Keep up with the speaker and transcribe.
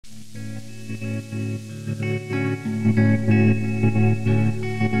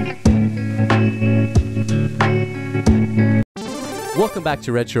Welcome back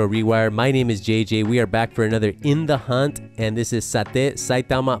to Retro Rewire. My name is JJ. We are back for another In the Hunt, and this is Sate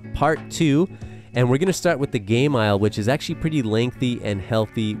Saitama Part 2. And we're going to start with the game aisle, which is actually pretty lengthy and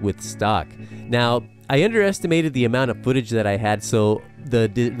healthy with stock. Now, I underestimated the amount of footage that I had, so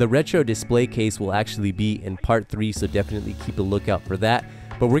the retro display case will actually be in Part 3, so definitely keep a lookout for that.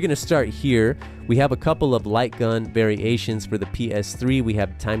 But we're going to start here. We have a couple of light gun variations for the PS3. We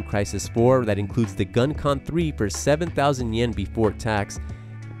have Time Crisis 4 that includes the GunCon 3 for 7,000 yen before tax.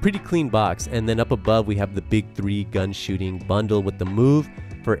 Pretty clean box. And then up above we have the Big 3 gun shooting bundle with the Move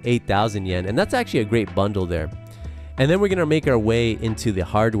for 8,000 yen. And that's actually a great bundle there. And then we're going to make our way into the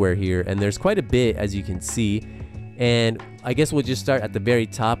hardware here. And there's quite a bit, as you can see. And I guess we'll just start at the very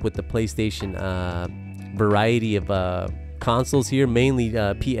top with the PlayStation variety of consoles here, mainly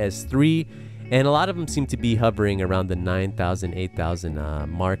PS3, and a lot of them seem to be hovering around the 9,000, 8,000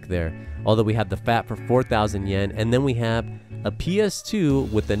 mark there. Although we have the FAT for 4,000 yen, and then we have a PS2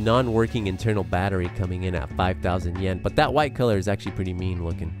 with the non-working internal battery coming in at 5,000 yen. But that white color is actually pretty mean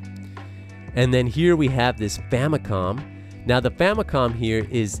looking. And then here we have this Famicom. Now the Famicom here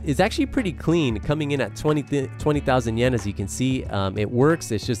is actually pretty clean, coming in at 20,000 yen, as you can see. It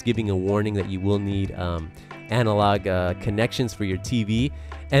works. It's just giving a warning that you will need analog connections for your TV.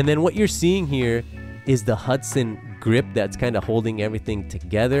 And then what you're seeing here is the Hudson grip that's kind of holding everything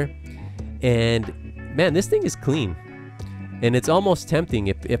together. And man, this thing is clean. And it's almost tempting.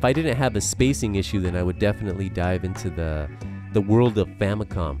 If I didn't have a spacing issue, then I would definitely dive into the world of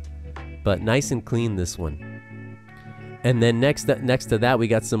Famicom. But nice and clean, this one. And then next to that, we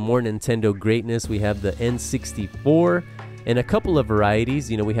got some more Nintendo greatness. We have the N64 and a couple of varieties.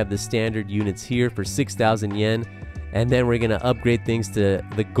 You know, we have the standard units here for 6,000 yen. And then we're going to upgrade things to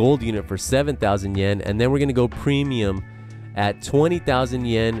the gold unit for 7,000 yen. And then we're going to go premium at 20,000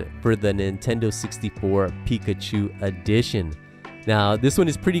 yen for the Nintendo 64 Pikachu edition. Now, this one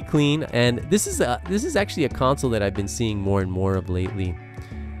is pretty clean. And this is actually a console that I've been seeing more and more of lately.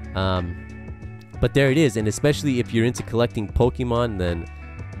 But there it is. And especially if you're into collecting Pokemon, then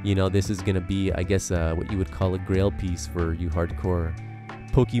you know, this is going to be, I guess, what you would call a grail piece for you hardcore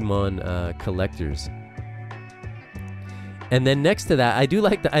Pokemon collectors. And then next to that, I do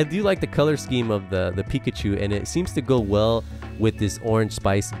like the color scheme of the Pikachu, and it seems to go well with this Orange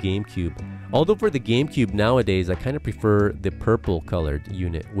Spice GameCube. Although for the GameCube nowadays, I kind of prefer the purple colored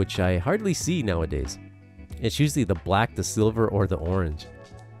unit, which I hardly see nowadays. It's usually the black, the silver, or the orange.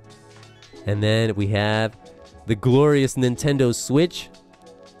 And then we have the glorious Nintendo Switch.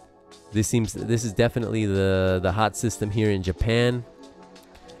 This is definitely the hot system here in Japan.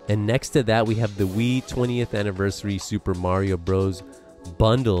 And next to that, we have the Wii 20th Anniversary Super Mario Bros.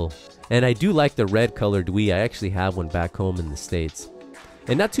 Bundle. And I do like the red colored Wii. I actually have one back home in the States.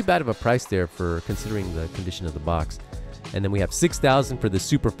 And not too bad of a price there for considering the condition of the box. And then we have 6,000 for the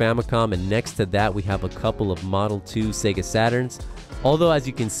Super Famicom. And next to that, we have a couple of Model 2 Sega Saturns. Although, as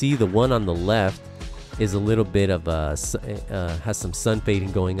you can see, the one on the left is a little bit of has some sun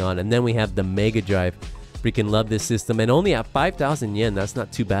fading going on. And then we have the Mega Drive. Freaking love this system, and only at 5,000 yen, that's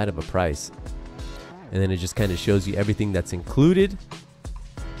not too bad of a price. And then it just kind of shows you everything that's included.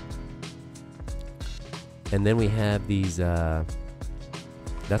 And then we have these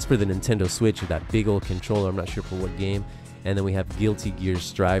that's for the Nintendo Switch with that big old controller. I'm not sure for what game. And then we have Guilty Gear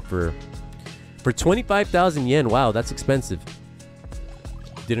Strive for 25,000 yen. Wow, that's expensive.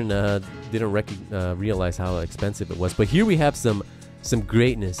 Didn't realize how expensive it was. But here we have some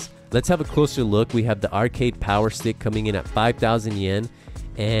greatness. Let's have a closer look. We have the arcade power stick coming in at 5,000 yen,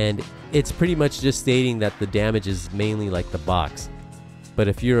 and it's pretty much just stating that the damage is mainly like the box. But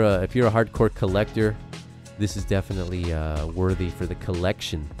if you're a hardcore collector, this is definitely worthy for the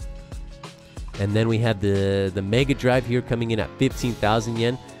collection. And then we have the Mega Drive here coming in at 15,000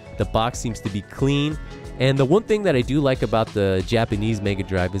 yen. The box seems to be clean. And the one thing that I do like about the Japanese Mega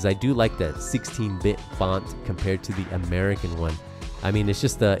Drive is I do like that 16-bit font compared to the American one. I mean, it's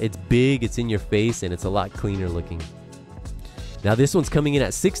just it's big, it's in your face, and it's a lot cleaner looking. Now this one's coming in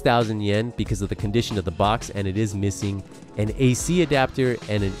at 6,000 yen because of the condition of the box, and it is missing an AC adapter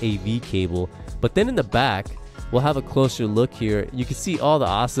and an AV cable. But then in the back, we'll have a closer look here. You can see all the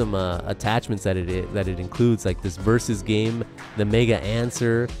awesome attachments that it includes, like this Versus game, the Mega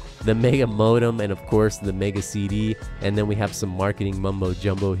Answer, the Mega Modem, and of course the Mega CD. And then we have some marketing mumbo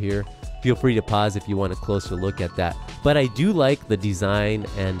jumbo here. Feel free to pause if you want a closer look at that. But I do like the design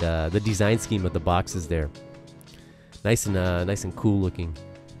and the design scheme of the boxes there. Nice and cool looking.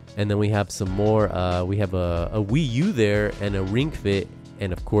 And then we have some more. We have a Wii U there and a Ring Fit.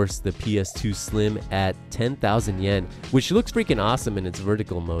 and of course the PS2 Slim at 10,000 yen, which looks freaking awesome in its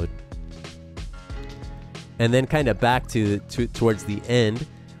vertical mode. And then kind of back towards the end,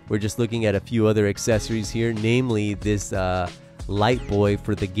 we're just looking at a few other accessories here, namely this Light Boy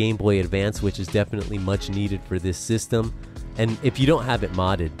for the Game Boy Advance, which is definitely much needed for this system. And if you don't have it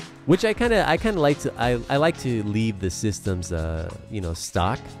modded, which I kind of like to, I like to leave the systems, you know,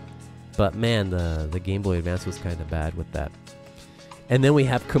 stock. But man, the Game Boy Advance was kind of bad with that. And then we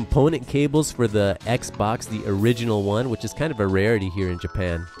have component cables for the Xbox, the original one, which is kind of a rarity here in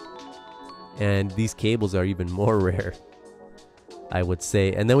Japan. And these cables are even more rare, I would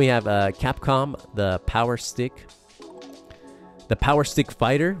say. And then we have Capcom, the Power Stick. The Power Stick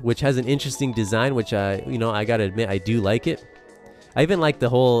Fighter, which has an interesting design, which you know, I gotta admit, I do like it. I even like the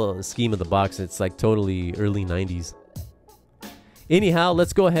whole scheme of the box. It's like totally early 90s. Anyhow,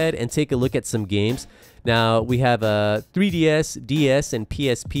 let's go ahead and take a look at some games. Now, we have 3DS, DS, and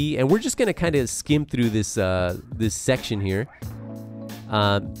PSP, and we're just gonna kind of skim through this, this section here.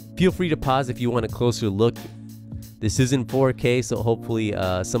 Feel free to pause if you want a closer look. This is in 4K, so hopefully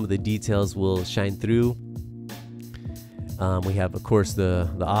some of the details will shine through. We have, of course, the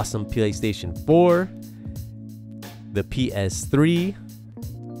awesome PlayStation 4, the PS3,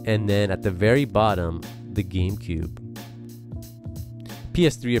 and then at the very bottom, the GameCube.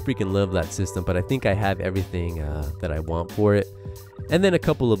 PS3, I freaking love that system, but I think I have everything that I want for it. And then a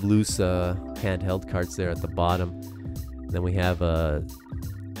couple of loose handheld carts there at the bottom. Then we have Wii,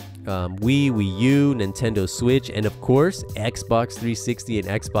 Wii U, Nintendo Switch, and of course, Xbox 360 and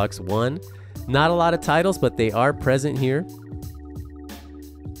Xbox One. Not a lot of titles, but they are present here.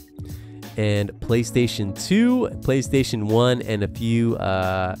 And PlayStation 2, PlayStation 1, and a few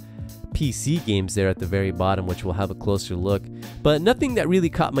PC games there at the very bottom, which we'll have a closer look. But nothing that really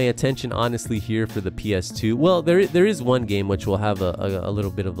caught my attention, honestly, here for the PS2. Well, there is one game which we'll have a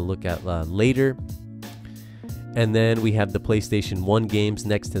little bit of a look at later. And then we have the PlayStation 1 games.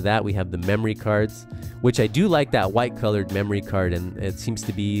 Next to that, we have the memory cards, which I do like that white colored memory card, and it seems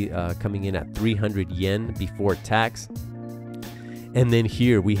to be coming in at 300 yen before tax. And then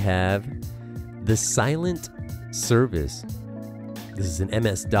here we have the Silent Service. This is an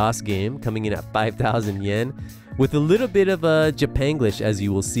MS-DOS game coming in at 5,000 yen with a little bit of Japanglish, as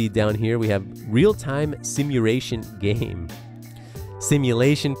you will see down here. We have real-time simulation game.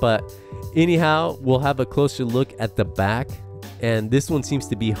 Simulation, but anyhow, we'll have a closer look at the back. And this one seems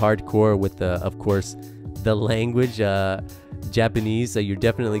to be hardcore with, of course, the language, Japanese. So you're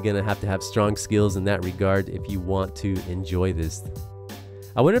definitely going to have strong skills in that regard if you want to enjoy this.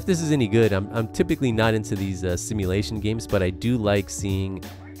 I wonder if this is any good. I'm typically not into these simulation games, but I do like seeing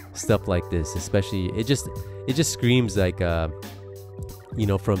stuff like this. Especially, it just screams like, you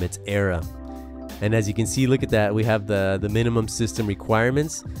know, from its era. And as you can see, look at that. We have the minimum system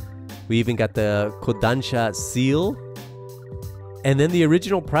requirements. We even got the Kodansha seal. And then the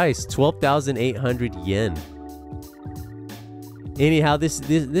original price, 12,800 yen. Anyhow, this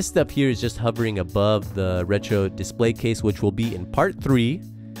stuff here is just hovering above the retro display case, which will be in part 3,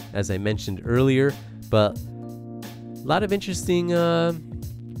 as I mentioned earlier. But a lot of interesting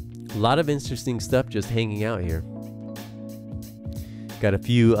stuff just hanging out here. Got a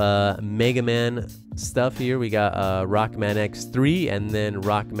few Mega Man stuff here. We got Rockman X3 and then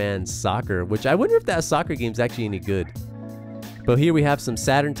Rockman Soccer, which I wonder if that soccer game's actually any good. But here we have some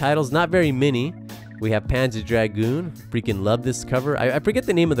Saturn titles, not very many. We have Panzer Dragoon. Freaking love this cover. I forget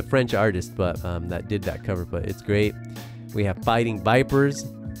the name of the French artist, but that did that cover, but it's great. We have Fighting Vipers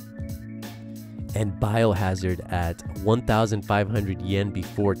and Biohazard at 1,500 yen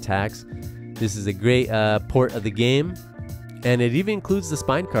before tax. This is a great port of the game, and it even includes the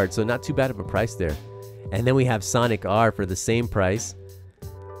spine card, so not too bad of a price there. And then we have Sonic R for the same price.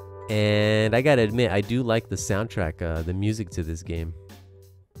 And I gotta admit, I do like the soundtrack, the music to this game,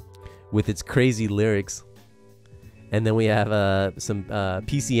 with its crazy lyrics. And then we have some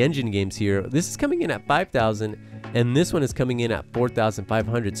PC Engine games here. This is coming in at 5,000, and this one is coming in at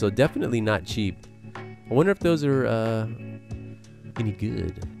 4,500, so definitely not cheap. I wonder if those are any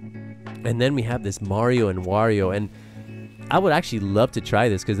good. And then we have this Mario and Wario, and I would actually love to try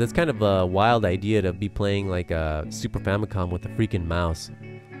this, because that's kind of a wild idea to be playing like a Super Famicom with a freaking mouse.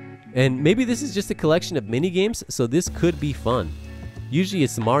 And maybe this is just a collection of mini games, so this could be fun. Usually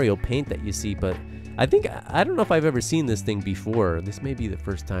it's the Mario Paint that you see, but I don't know if I've ever seen this thing before. This may be the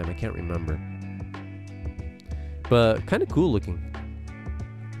first time, I can't remember. But kind of cool looking.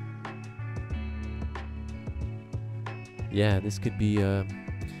 Yeah, this could be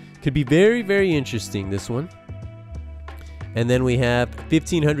very, very interesting, this one. And then we have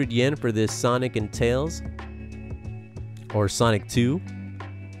 1,500 yen for this Sonic and Tails, or Sonic 2.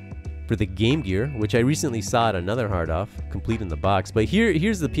 for the Game Gear, which I recently saw at another hard off, complete in the box. But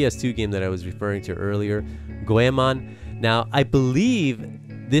here's the PS2 game that I was referring to earlier, Goemon. Now, I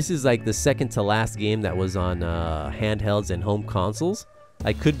believe this is like the second to last game that was on handhelds and home consoles.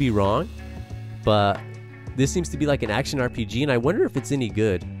 I could be wrong, but this seems to be like an action RPG, and I wonder if it's any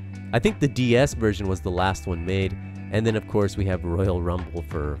good. I think the DS version was the last one made. And then, of course, we have Royal Rumble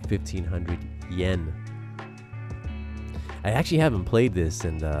for 1,500 yen. I actually haven't played this,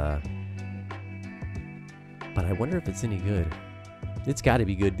 and but I wonder if it's any good. It's got to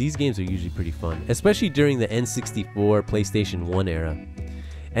be good. These games are usually pretty fun, especially during the N64, PlayStation 1 era.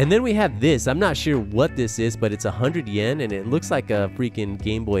 And then we have this. I'm not sure what this is, but it's 100 yen, and it looks like a freaking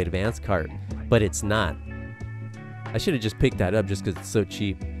Game Boy Advance cart, but it's not. I should have just picked that up just because it's so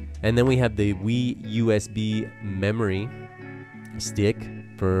cheap. And then we have the Wii USB memory stick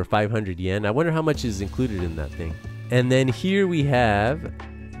for 500 yen. I wonder how much is included in that thing. And then here we have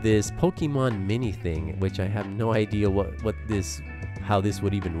this Pokemon mini thing, which I have no idea how this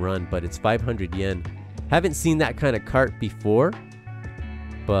would even run, but it's 500 yen. Haven't seen that kind of cart before,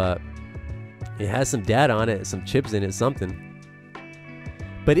 but it has some data on it, some chips in it, something.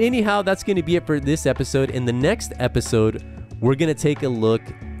 But anyhow, that's going to be it for this episode. In the next episode, we're going to take a look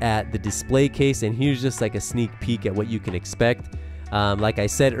at the display case, and here's just like a sneak peek at what you can expect. Like I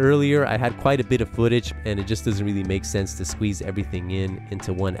said earlier, I had quite a bit of footage, and it just doesn't really make sense to squeeze everything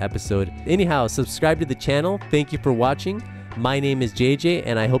into one episode. Anyhow, subscribe to the channel. Thank you for watching. My name is JJ,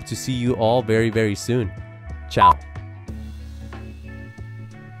 and I hope to see you all very, very soon. Ciao.